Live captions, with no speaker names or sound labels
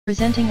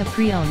Presenting a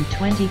pre-owned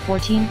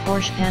 2014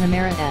 Porsche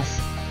Panamera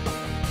S.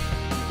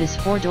 This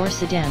four-door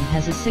sedan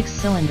has a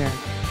six-cylinder,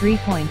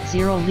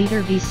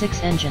 3.0-liter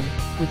V6 engine,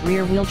 with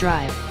rear-wheel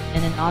drive,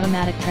 and an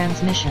automatic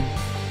transmission.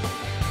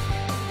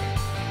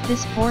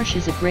 This Porsche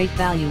is a great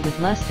value with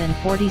less than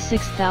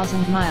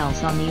 46,000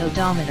 miles on the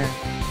odometer.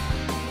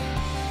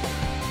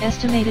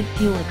 Estimated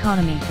fuel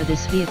economy for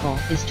this vehicle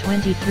is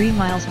 23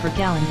 miles per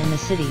gallon in the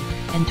city,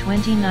 and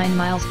 29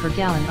 miles per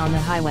gallon on the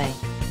highway.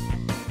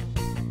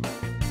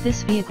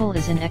 This vehicle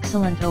is in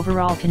excellent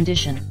overall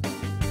condition.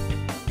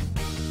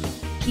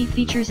 Key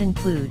features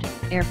include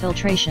air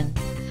filtration,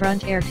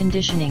 front air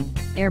conditioning,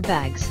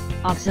 airbags,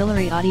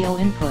 auxiliary audio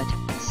input,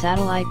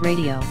 satellite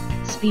radio,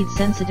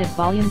 speed-sensitive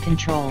volume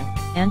control,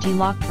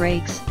 anti-lock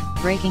brakes,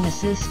 braking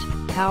assist,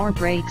 power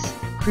brakes,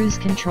 cruise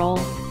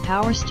control,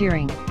 power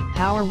steering,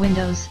 power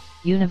windows,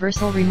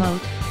 universal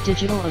remote,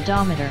 digital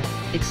odometer,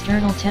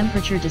 external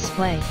temperature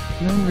display,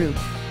 moonroof,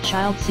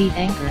 child seat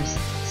anchors,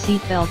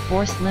 seat belt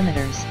force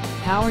limiters,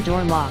 power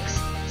door locks,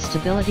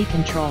 stability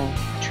control,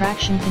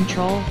 traction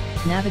control,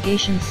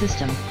 navigation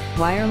system,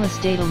 wireless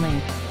data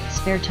link,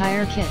 spare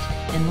tire kit,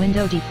 and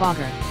window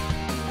defogger.